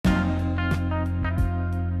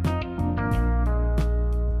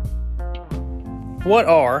What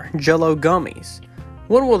are Jell-O gummies?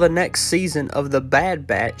 When will the next season of The Bad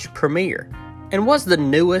Batch premiere? And was the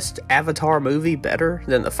newest Avatar movie better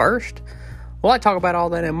than the first? Well, I talk about all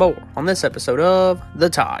that and more on this episode of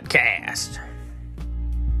The Toddcast.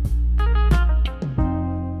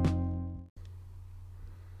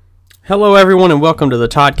 Hello everyone and welcome to The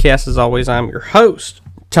Toddcast. As always, I'm your host,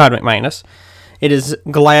 Todd McManus. It is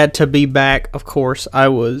glad to be back. Of course, I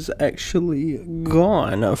was actually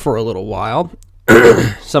gone for a little while.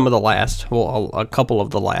 A couple of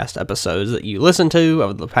the last episodes that you listened to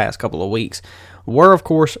over the past couple of weeks were, of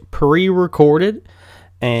course, pre-recorded,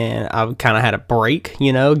 and I kind of had a break,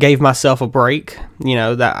 gave myself a break,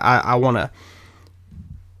 that I want to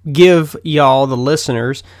give y'all, the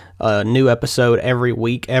listeners, a new episode every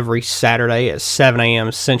week, every Saturday at 7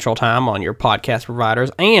 a.m. Central Time on your podcast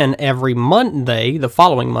providers, and every Monday, the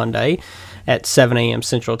following Monday, at 7 a.m.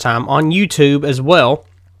 Central Time on YouTube as well.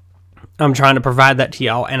 I'm trying to provide that to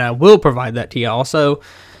y'all, and I will provide that to y'all. So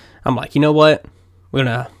I'm like, you know what? We're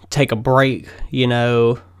going to take a break,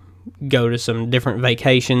 go to some different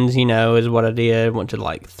vacations, is what I did. Went to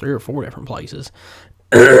like 3 or 4 different places.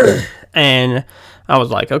 And I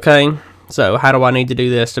was like, okay, so how do I need to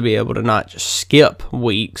do this to be able to not just skip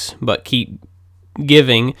weeks, but keep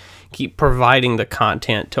providing the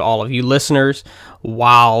content to all of you listeners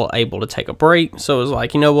while able to take a break? So it was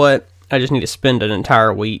like, you know what? I just need to spend an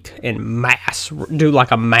entire week in do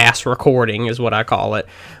like a mass recording is what I call it,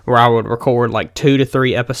 where I would record like 2 to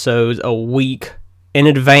 3 episodes a week in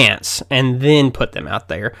advance and then put them out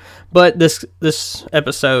there. But this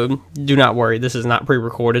episode, do not worry, this is not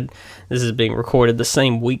pre-recorded. This is being recorded the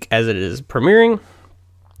same week as it is premiering,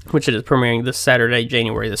 which it is premiering this Saturday,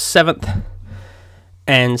 January the 7th.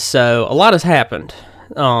 And so a lot has happened.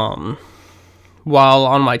 While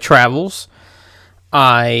on my travels,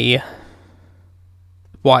 I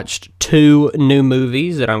watched 2 new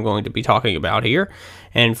movies that I'm going to be talking about here.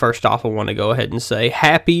 And first off, I want to go ahead and say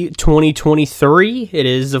happy 2023. It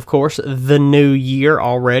is, of course, the new year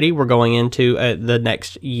already. We're going into the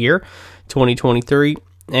next year, 2023.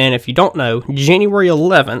 And if you don't know, January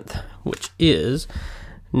 11th, which is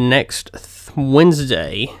next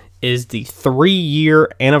Wednesday, is the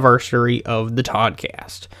 3-year anniversary of the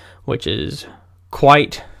Toddcast, which is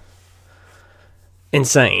quite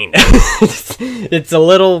insane. It's a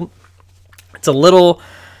little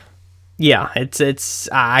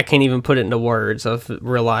I can't even put it into words of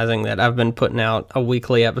realizing that I've been putting out a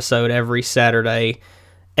weekly episode every Saturday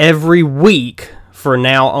every week for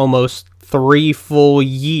now almost 3 full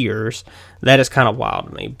years. That is kind of wild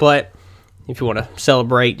to me. But if you want to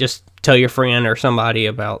celebrate, just tell your friend or somebody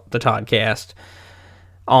about the Toddcast.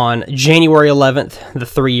 On January 11th, the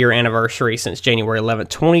 3-year anniversary since January 11th,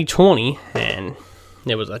 2020, and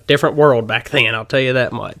it was a different world back then, I'll tell you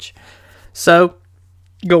that much. So,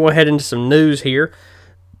 go ahead into some news here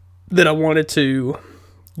that I wanted to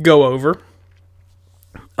go over.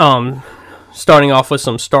 Starting off with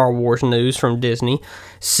some Star Wars news from Disney.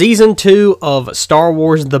 Season 2 of Star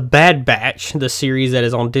Wars The Bad Batch, the series that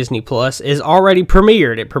is on Disney Plus, is already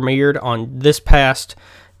premiered. It premiered on this past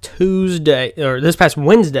Wednesday, on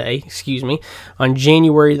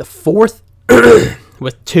January the 4th,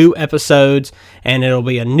 with 2 episodes, and it'll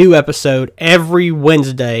be a new episode every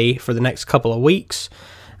Wednesday for the next couple of weeks.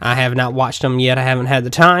 I have not watched them yet. I haven't had the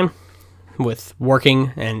time with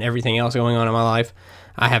working and everything else going on in my life.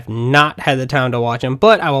 I have not had the time to watch them,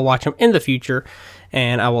 but I will watch them in the future,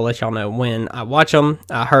 and I will let y'all know when I watch them.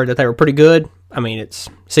 I heard that they were pretty good. I mean, it's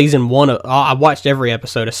season 1 I watched every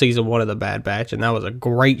episode of season 1 of The Bad Batch, and that was a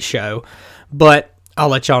great show. But I'll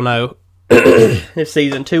let y'all know if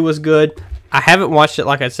season 2 was good. I haven't watched it,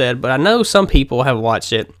 like I said, but I know some people have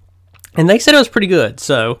watched it, and they said it was pretty good.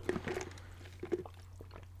 So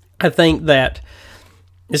I think that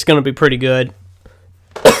it's going to be pretty good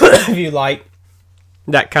if you like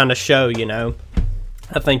that kind of show,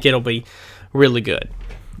 I think it'll be really good.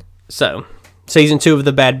 So, season 2 of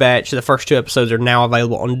The Bad Batch, the first 2 episodes are now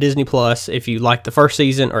available on Disney Plus. If you like the first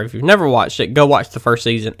season, or if you've never watched it, go watch the first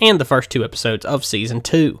season and the first 2 episodes of season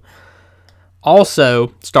 2.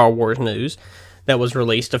 Also, Star Wars news that was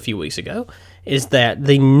released a few weeks ago is that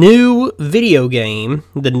the new video game,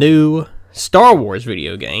 the new Star Wars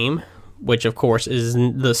video game, which of course is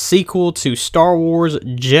the sequel to Star Wars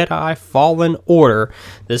Jedi Fallen Order.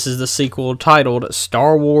 This is the sequel titled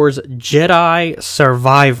Star Wars Jedi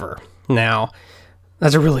Survivor. Now,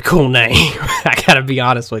 that's a really cool name. I gotta be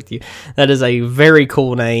honest with you. That is a very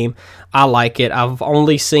cool name. I like it. I've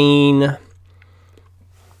only seen...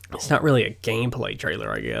 It's not really a gameplay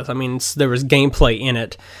trailer, I guess. I mean, there was gameplay in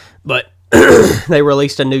it, but they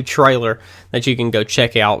released a new trailer that you can go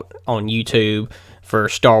check out on YouTube. for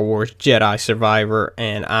Star Wars Jedi Survivor,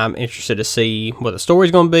 and I'm interested to see what the story's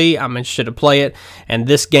going to be. I'm interested to play it, and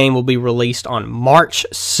this game will be released on March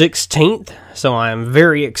 16th, so I'm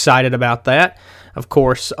very excited about that. Of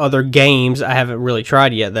course, other games I haven't really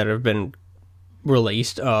tried yet that have been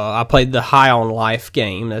released. I played the High on Life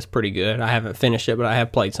game. That's pretty good. I haven't finished it, but I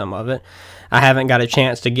have played some of it. I haven't got a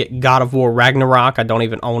chance to get God of War Ragnarok. I don't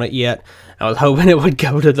even own it yet. I was hoping it would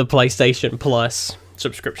go to the PlayStation Plus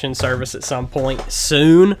subscription service at some point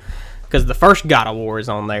soon, because the first God of War is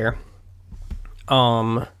on there.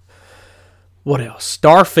 What else?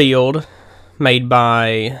 Starfield, made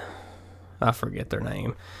by... I forget their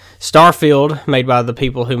name. Starfield, made by the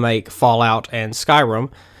people who make Fallout and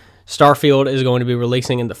Skyrim. Starfield is going to be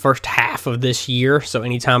releasing in the first half of this year, so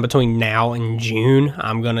anytime between now and June.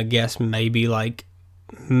 I'm going to guess maybe like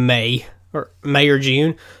May or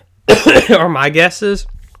June are my guesses.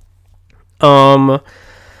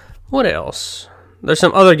 What else? There's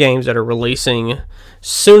some other games that are releasing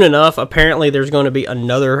soon enough. Apparently there's going to be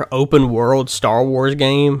another open world Star Wars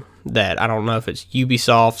game that I don't know if it's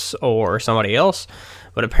Ubisoft's or somebody else,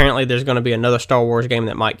 but apparently there's going to be another Star Wars game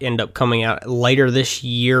that might end up coming out later this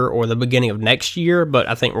year or the beginning of next year, but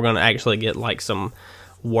I think we're going to actually get like some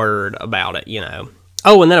word about it, you know.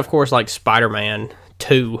 Oh, and then of course like Spider-Man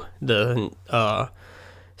 2, the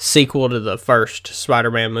sequel to the first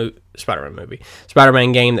Spider-Man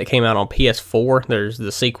game that came out on PS4. There's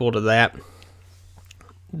the sequel to that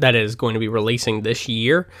is going to be releasing this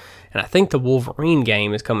year. And I think the Wolverine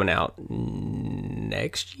game is coming out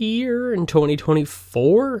next year in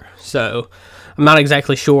 2024. So I'm not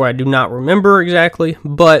exactly sure. I do not remember exactly.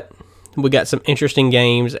 But we got some interesting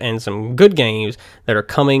games and some good games that are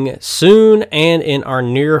coming soon and in our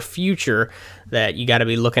near future that you got to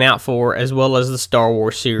be looking out for, as well as the Star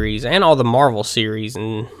Wars series and all the Marvel series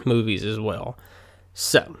and movies as well.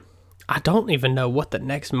 So I don't even know what the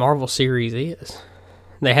next Marvel series is.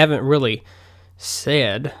 They haven't really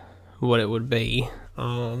said what it would be.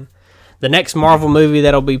 The next Marvel movie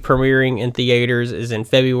that'll be premiering in theaters is in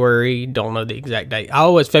February. Don't know the exact date.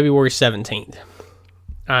 Oh, it's February 17th.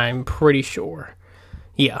 I'm pretty sure.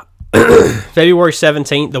 Yeah. February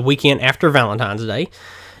 17th, the weekend after Valentine's Day,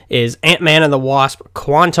 is Ant-Man and the Wasp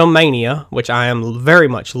Quantumania, which I am very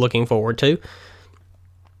much looking forward to.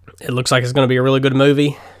 It looks like it's going to be a really good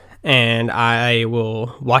movie, and I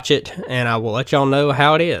will watch it, and I will let y'all know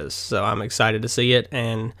how it is. So I'm excited to see it,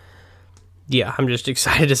 and yeah, I'm just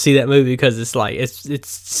excited to see that movie because it's like it's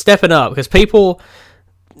stepping up. Because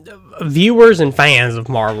viewers and fans of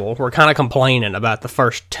Marvel were kind of complaining about the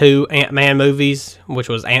first two Ant-Man movies, which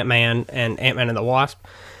was Ant-Man and Ant-Man and the Wasp.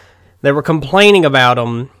 They were complaining about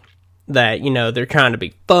them that, you know, they're trying to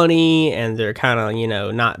be funny and they're kind of, you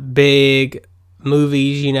know, not big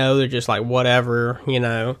movies, you know, they're just like whatever, you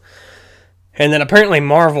know. And then apparently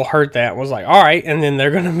Marvel heard that and was like, all right, and then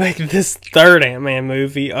they're going to make this third Ant-Man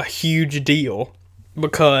movie a huge deal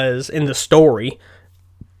because in the story,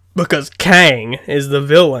 because Kang is the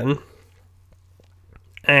villain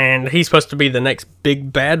and he's supposed to be the next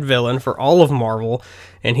big bad villain for all of Marvel,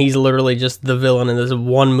 and he's literally just the villain in this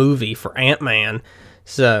one movie for Ant-Man.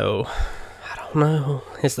 So, I don't know.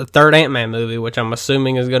 It's the third Ant-Man movie, which I'm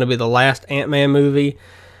assuming is going to be the last Ant-Man movie.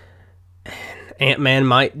 Ant-Man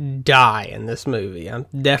might die in this movie. I'm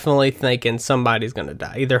definitely thinking somebody's going to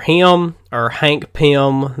die. Either him or Hank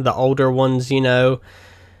Pym, the older ones, you know.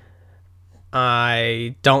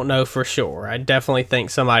 I don't know for sure. I definitely think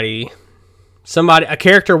somebody, a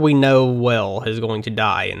character we know well is going to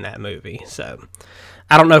die in that movie. So,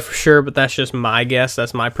 I don't know for sure, but that's just my guess.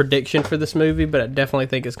 That's my prediction for this movie, but I definitely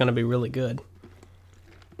think it's going to be really good.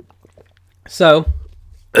 So,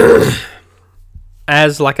 like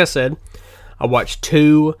I said, I watched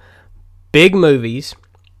two big movies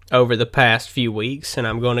over the past few weeks, and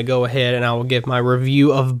I'm going to go ahead and I will give my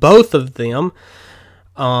review of both of them.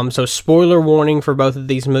 So spoiler warning for both of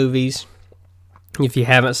these movies if you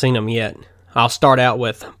haven't seen them yet. I'll start out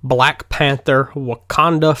with Black Panther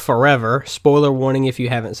Wakanda Forever. Spoiler warning if you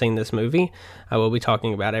haven't seen this movie. I will be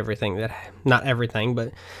talking about everything not everything,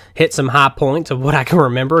 but hit some high points of what I can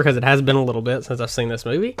remember because it has been a little bit since I've seen this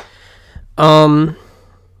movie.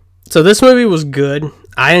 So this movie was good.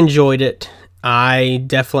 I enjoyed it. I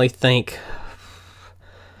definitely think...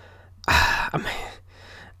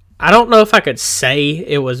 I don't know if I could say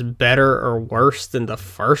it was better or worse than the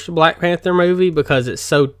first Black Panther movie because it's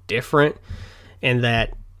so different in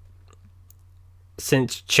that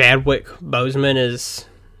since Chadwick Boseman is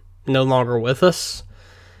no longer with us,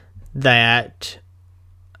 that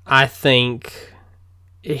I think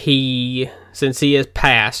since he has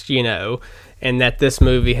passed, you know, and that this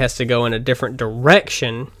movie has to go in a different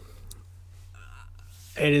direction,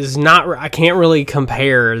 it is not. I can't really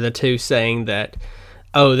compare the two, saying that,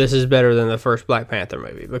 oh, this is better than the first Black Panther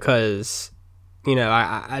movie, because, you know,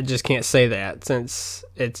 I just can't say that, since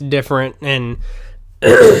it's different and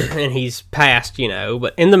and he's passed, you know.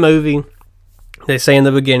 But in the movie, they say in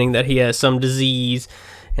the beginning that he has some disease,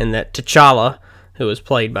 and that T'Challa, who was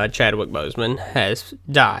played by Chadwick Boseman, has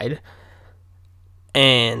died.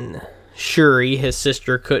 And Shuri, his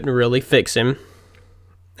sister, couldn't really fix him.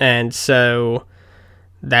 And so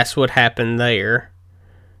that's what happened there.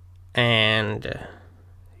 And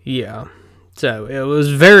yeah, so it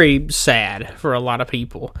was very sad for a lot of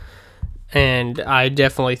people. And I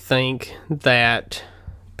definitely think that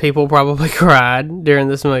people probably cried during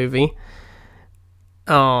this movie.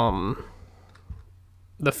 The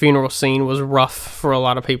funeral scene was rough for a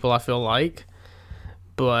lot of people, I feel like.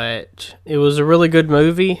 But it was a really good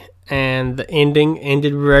movie, and the ending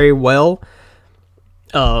ended very well,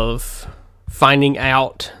 of finding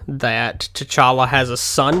out that T'Challa has a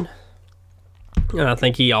son, and I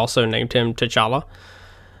think he also named him T'Challa.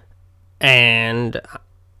 And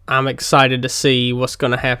I'm excited to see what's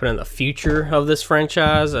going to happen in the future of this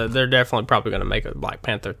franchise. They're definitely probably going to make a Black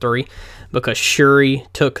Panther 3, because Shuri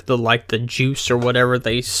took the juice or whatever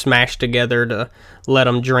they smashed together to let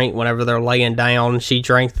them drink whenever they're laying down. She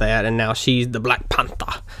drank that, and now she's the Black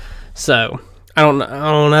Panther. So I don't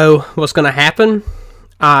know what's going to happen.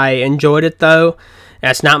 I enjoyed it, though.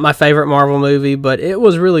 That's not my favorite Marvel movie, but it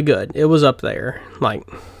was really good. It was up there. Like,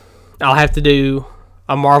 I'll have to do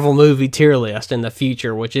a Marvel movie tier list in the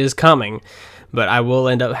future, which is coming, but I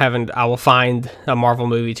will find a Marvel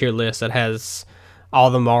movie tier list that has all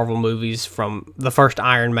the Marvel movies from the first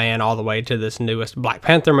Iron Man all the way to this newest Black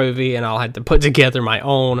Panther movie, and I'll have to put together my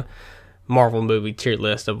own Marvel movie tier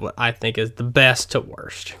list of what I think is the best to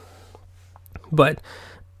worst. But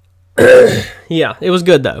yeah, it was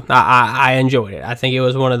good though. I enjoyed it. I think it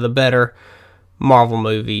was one of the better Marvel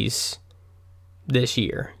movies this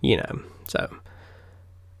year, you know. So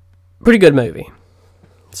pretty good movie.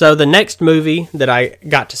 So the next movie that I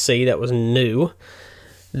got to see that was new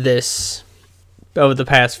over the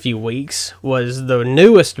past few weeks was the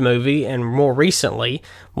newest movie, and more recently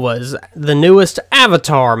was the newest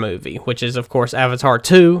Avatar movie, which is of course Avatar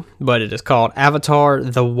 2, but it is called Avatar: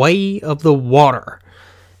 The Way of the Water.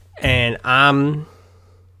 And I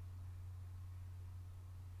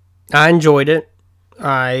enjoyed it.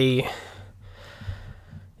 It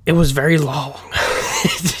was very long.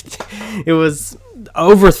 It was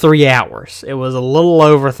over 3 hours. It was a little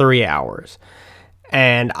over 3 hours.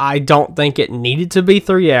 And I don't think it needed to be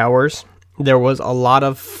 3 hours. There was a lot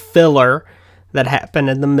of filler that happened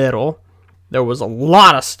in the middle. There was a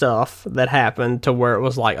lot of stuff that happened to where it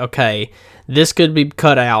was like, okay, this could be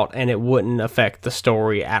cut out and it wouldn't affect the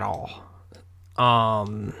story at all.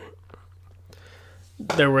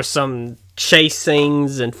 There were some chase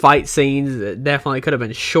scenes and fight scenes that definitely could have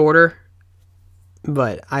been shorter.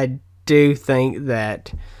 But I do think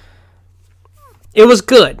that it was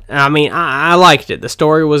good. I mean, I liked it. The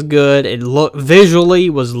story was good. It visually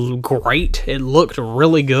was great. It looked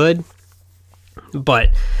really good. But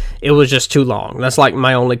it was just too long. That's like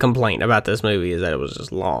my only complaint about this movie, is that it was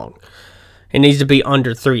just long. It needs to be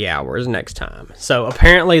under 3 hours next time. So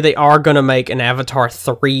apparently they are going to make an Avatar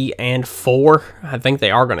 3 and 4. I think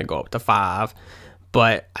they are going to go up to 5.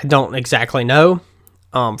 But I don't exactly know.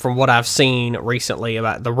 From what I've seen recently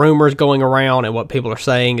about the rumors going around and what people are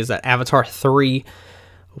saying, is that Avatar 3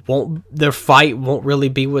 their fight won't really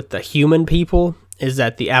be with the human people. Is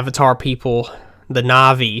that the Avatar people, the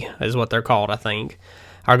Na'vi is what they're called, I think,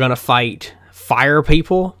 are going to fight fire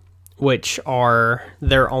people, which are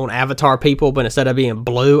their own Avatar people, but instead of being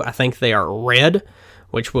blue, I think they are red,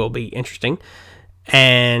 which will be interesting.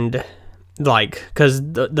 And like, because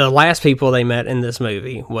the last people they met in this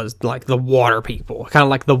movie was like the water people, kind of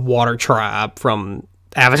like the water tribe from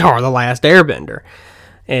Avatar: The Last Airbender,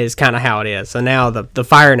 is kind of how it is. So now the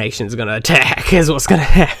Fire Nation is going to attack, is what's going to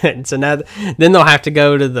happen. So now then they'll have to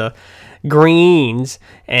go to the Greens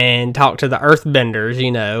and talk to the Earthbenders,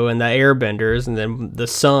 you know, and the Airbenders, and then the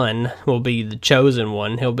Sun will be the chosen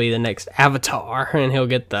one. He'll be the next Avatar, and he'll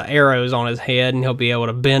get the arrows on his head, and he'll be able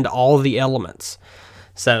to bend all the elements.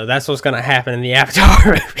 So that's what's going to happen in the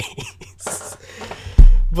Avatar movies.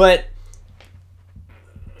 But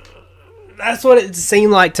that's what it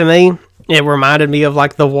seemed like to me. It reminded me of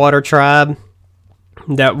like the Water Tribe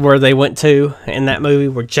where they went to in that movie,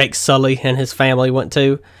 where Jake Sully and his family went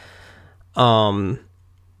to.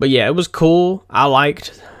 But yeah, it was cool. I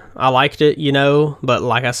liked it, you know, but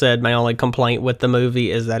like I said, my only complaint with the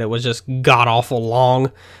movie is that it was just god awful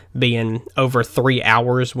long, being over 3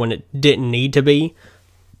 hours when it didn't need to be.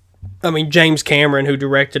 I mean, James Cameron, who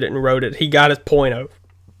directed it and wrote it, he got his point over.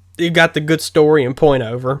 He got the good story and point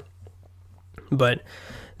over. But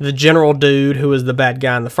the general dude who was the bad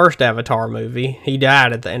guy in the first Avatar movie, he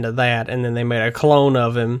died at the end of that, and then they made a clone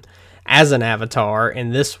of him as an Avatar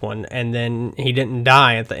in this one, and then he didn't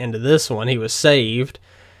die at the end of this one. He was saved,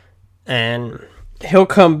 and he'll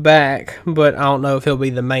come back, but I don't know if he'll be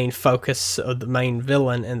the main focus of the main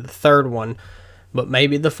villain in the third one, but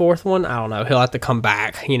maybe the fourth one. I don't know. He'll have to come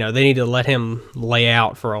back. You know, they need to let him lay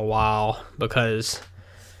out for a while, because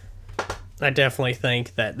I definitely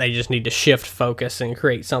think that they just need to shift focus and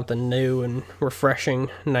create something new and refreshing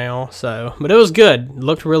now. So, but it was good. It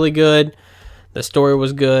looked really good. The story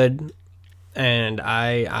was good, and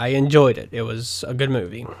I enjoyed it. It was a good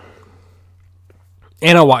movie.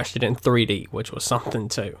 And I watched it in 3D, which was something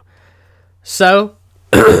too. So,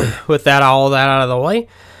 with all that out of the way,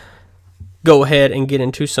 go ahead and get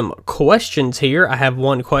into some questions here. I have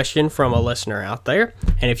one question from a listener out there.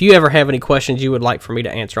 And if you ever have any questions you would like for me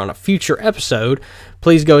to answer on a future episode,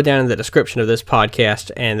 please go down in the description of this podcast,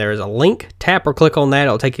 and there is a link. Tap or click on that.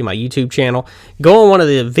 It'll take you to my YouTube channel. Go on one of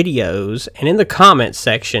the videos, and in the comments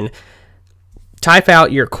section, type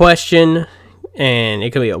out your question. And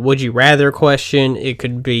it could be a would you rather question. It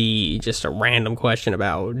could be just a random question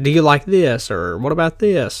about, do you like this? Or what about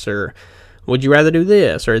this? Or would you rather do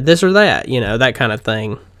this? Or this or that? You know, that kind of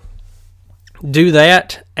thing. Do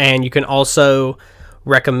that. And you can also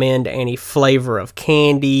recommend any flavor of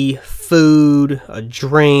candy, food, a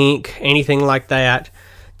drink, anything like that.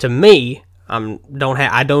 To me, I don't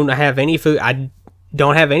have any food. I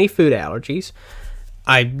don't have any food allergies.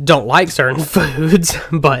 I don't like certain foods,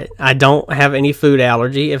 but I don't have any food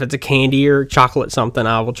allergy. If it's a candy or chocolate something,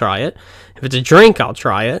 I will try it. If it's a drink, I'll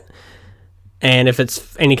try it. And if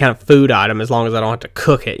it's any kind of food item, as long as I don't have to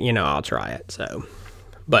cook it, you know, I'll try it. So,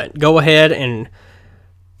 but go ahead and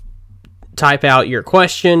type out your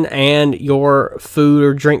question and your food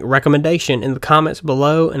or drink recommendation in the comments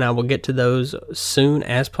below, and I will get to those as soon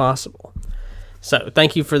as possible. So,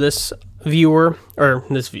 thank you for this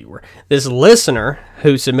this listener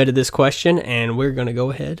who submitted this question, and we're going to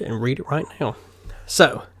go ahead and read it right now.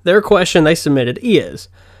 So, their question they submitted is,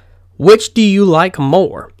 which do you like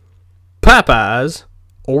more, Popeyes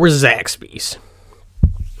or Zaxby's?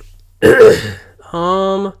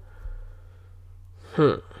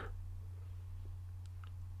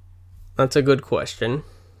 That's a good question.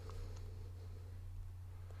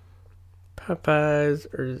 Popeyes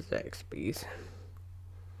or Zaxby's?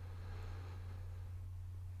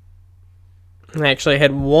 I actually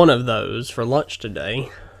had one of those for lunch today.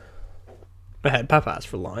 I had Popeyes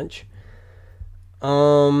for lunch.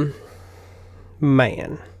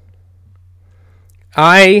 Man.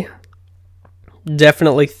 I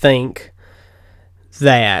definitely think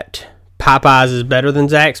that Popeyes is better than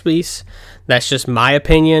Zaxby's. That's just my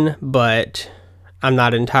opinion, but I'm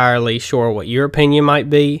not entirely sure what your opinion might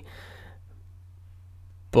be.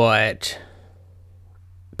 But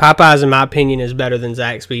Popeyes, in my opinion, is better than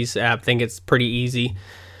Zaxby's. I think it's pretty easy.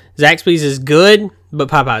 Zaxby's is good, but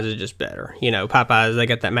Popeyes is just better. You know, Popeyes, they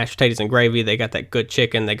got that mashed potatoes and gravy. They got that good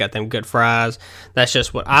chicken. They got them good fries. That's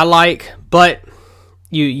just what I like. But,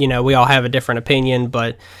 you know, we all have a different opinion,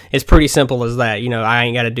 but it's pretty simple as that. You know, I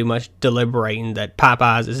ain't got to do much deliberating that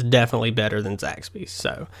Popeyes is definitely better than Zaxby's.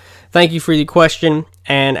 So, thank you for the question.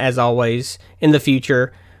 And as always, in the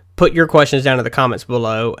future, put your questions down in the comments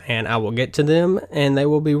below, and I will get to them, and they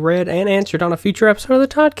will be read and answered on a future episode of the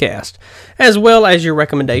podcast, as well as your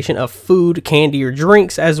recommendation of food, candy, or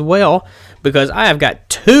drinks as well, because I have got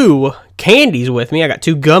 2 candies with me. I got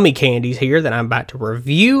 2 gummy candies here that I'm about to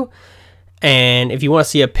review, and if you want to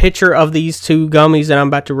see a picture of these 2 gummies that I'm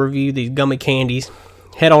about to review, these gummy candies,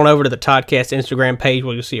 head on over to the Toddcast Instagram page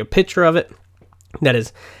where you'll see a picture of it. That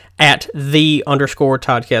is at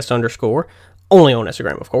 @the_Toddcast_. Only on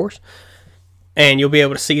Instagram, of course. And you'll be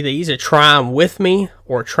able to see these and try them with me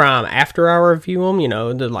or try them after I review them. You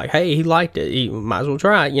know, they're like, hey, he liked it. You might as well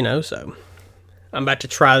try it, you know. So I'm about to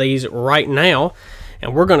try these right now.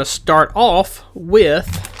 And we're going to start off with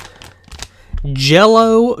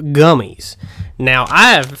Jell-O gummies. Now,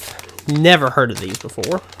 I have never heard of these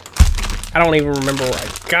before. I don't even remember where I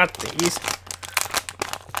got these.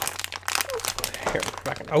 Here, if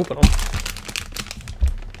I can open them.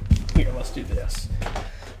 Here, let's do this.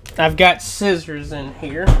 I've got scissors in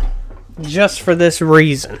here just for this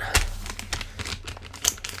reason.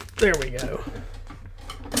 There we go.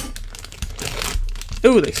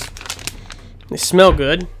 Ooh, they smell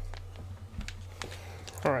good.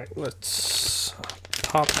 All right, let's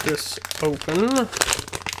pop this open.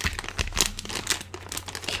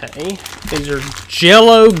 Okay, these are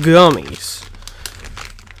Jell-O gummies.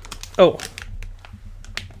 Oh.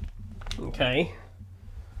 Okay.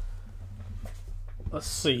 Let's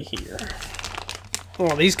see here.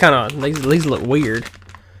 Oh, these look weird.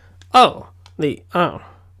 Oh. Why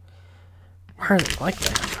are they like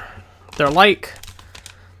that? They're like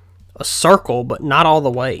a circle, but not all the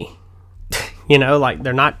way. You know, like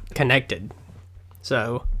they're not connected.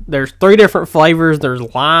 So there's 3 different flavors. There's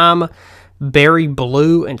lime, berry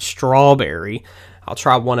blue, and strawberry. I'll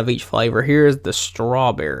try one of each flavor. Here's the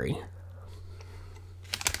strawberry.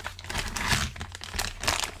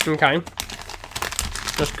 Okay.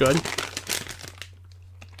 That's good.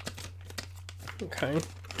 Okay.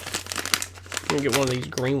 Let me get one of these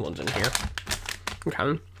green ones in here.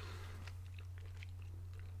 Okay.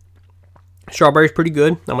 Strawberry's pretty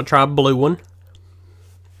good. I'm going to try a blue one.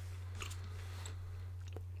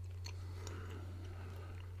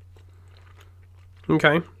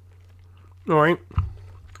 Okay. Alright.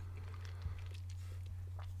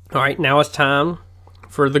 Alright, now it's time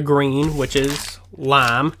for the green, which is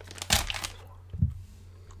lime.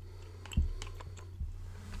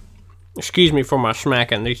 Excuse me for my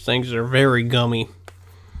smacking. These things are very gummy.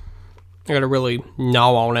 I gotta really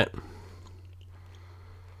gnaw on it.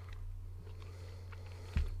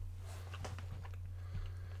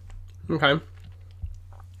 Okay.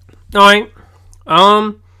 Alright.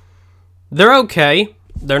 They're okay.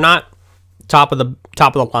 They're not top of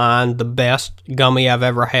the line, the best gummy I've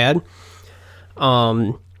ever had.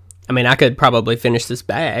 I mean, I could probably finish this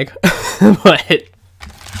bag, but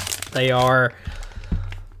they are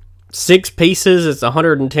 6 pieces. It's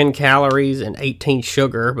 110 calories and 18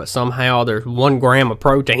 sugar, but somehow there's 1 gram of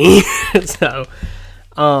protein. So,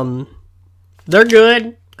 they're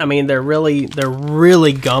good. I mean, they're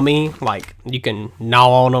really gummy. Like, you can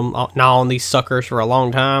gnaw on these suckers for a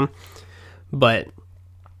long time. But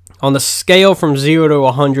on the scale from 0 to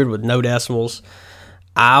 100 with no decimals,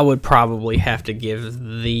 I would probably have to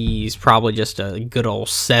give these probably just a good old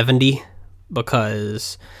 70,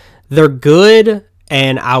 because they're good,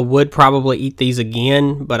 and I would probably eat these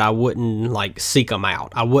again, but I wouldn't like seek them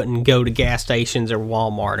out. I wouldn't go to gas stations or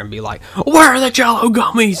Walmart and be like, where are the Jello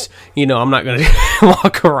gummies? You know, I'm not going to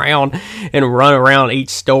walk around and run around each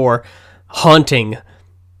store hunting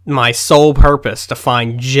my sole purpose to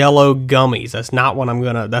find Jello gummies. That's not what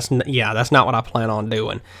that's not what I plan on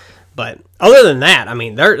doing. But other than that, I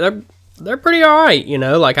mean, they're pretty all right, you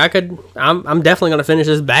know. Like I'm definitely gonna finish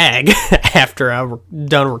this bag after I'm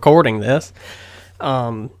done recording this.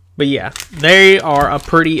 But yeah, they are a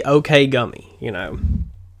pretty okay gummy, you know.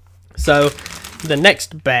 So the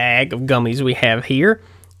next bag of gummies we have here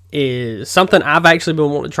is something I've actually been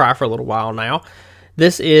wanting to try for a little while now.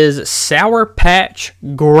 This is Sour Patch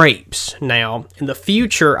Grapes. Now, in the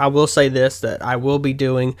future, I will say this, that I will be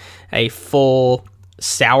doing a full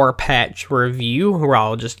Sour Patch review where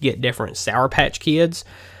I'll just get different Sour Patch Kids,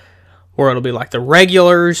 where it'll be like the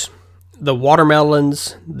regulars, the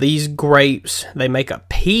watermelons, these grapes. They make a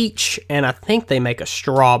peach, and I think they make a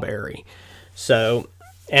strawberry. So,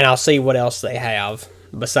 and I'll see what else they have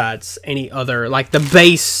besides any other, like the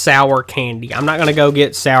base sour candy. I'm not going to go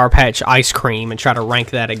get Sour Patch ice cream and try to rank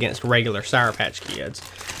that against regular Sour Patch Kids.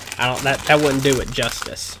 That wouldn't do it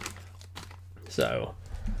justice. So,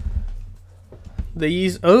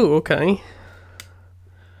 these, oh, okay.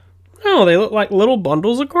 Oh, they look like little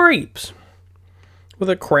bundles of grapes with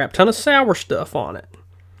a crap ton of sour stuff on it.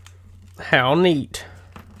 How neat.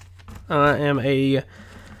 I'm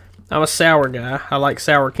a sour guy. I like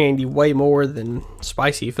sour candy way more than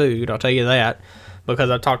spicy food, I'll tell you that, because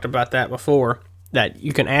I've talked about that before, that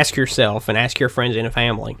you can ask yourself and ask your friends and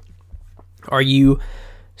family, are you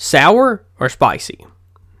sour or spicy?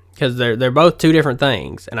 Because they're both 2 different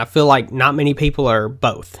things, and I feel like not many people are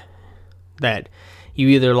both. That you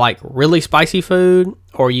either like really spicy food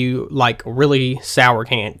or you like really sour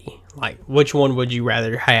candy. Like, which one would you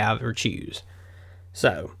rather have or choose?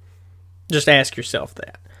 So, just ask yourself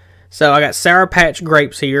that. So, I got Sour Patch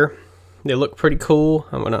Grapes here. They look pretty cool.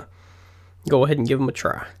 I'm going to go ahead and give them a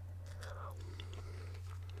try.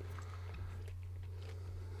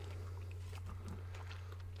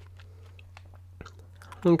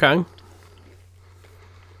 Okay.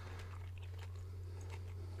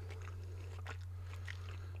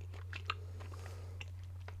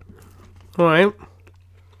 Alright.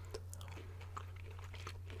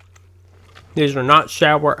 These are not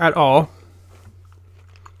sour at all.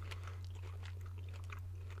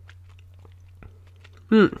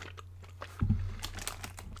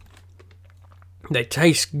 They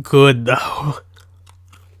taste good, though.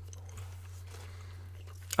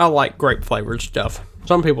 I like grape flavored stuff.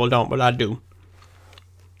 Some people don't, but I do.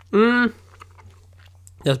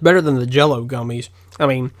 That's better than the Jell-O gummies. I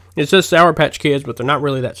mean, it's just Sour Patch Kids, but they're not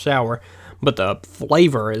really that sour. But the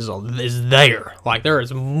flavor is there. Like, there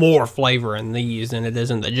is more flavor in these than it is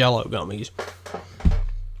in the Jell-O gummies.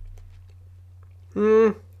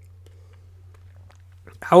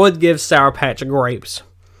 I would give Sour Patch Grapes.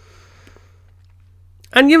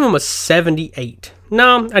 I'd give them a 78.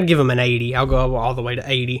 No, I'd give them an 80. I'll go all the way to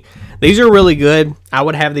 80. These are really good. I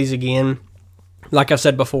would have these again. Like I've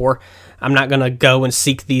said before, I'm not going to go and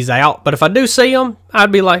seek these out. But if I do see them,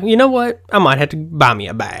 I'd be like, you know what? I might have to buy me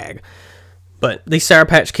a bag. But these Sour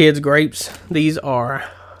Patch Kids grapes, these are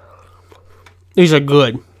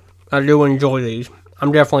good. I do enjoy these.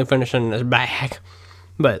 I'm definitely finishing this bag.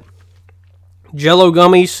 But Jell-O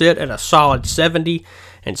gummies sit at a solid 70,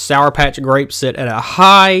 and Sour Patch grapes sit at a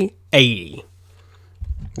high 80.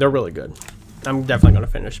 They're really good. I'm definitely going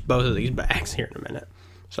to finish both of these bags here in a minute.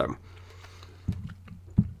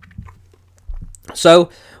 So,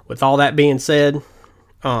 with all that being said,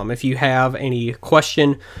 if you have any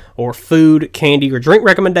question or food, candy, or drink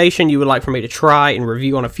recommendation you would like for me to try and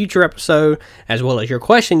review on a future episode, as well as your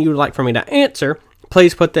question you would like for me to answer,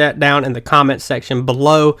 please put that down in the comment section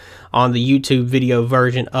below on the YouTube video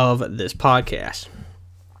version of this podcast.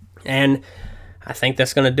 And I think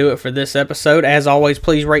that's going to do it for this episode. As always,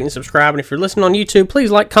 please rate and subscribe. And if you're listening on YouTube, please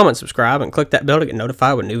like, comment, subscribe, and click that bell to get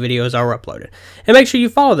notified when new videos are uploaded. And make sure you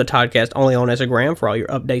follow the Toddcast only on Instagram for all your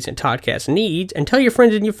updates and Toddcast needs. And tell your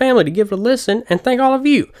friends and your family to give it a listen. And thank all of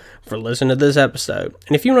you for listening to this episode.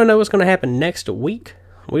 And if you want to know what's going to happen next week,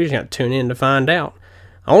 we're just going to tune in to find out.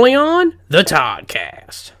 Only on the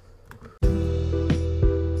Toddcast.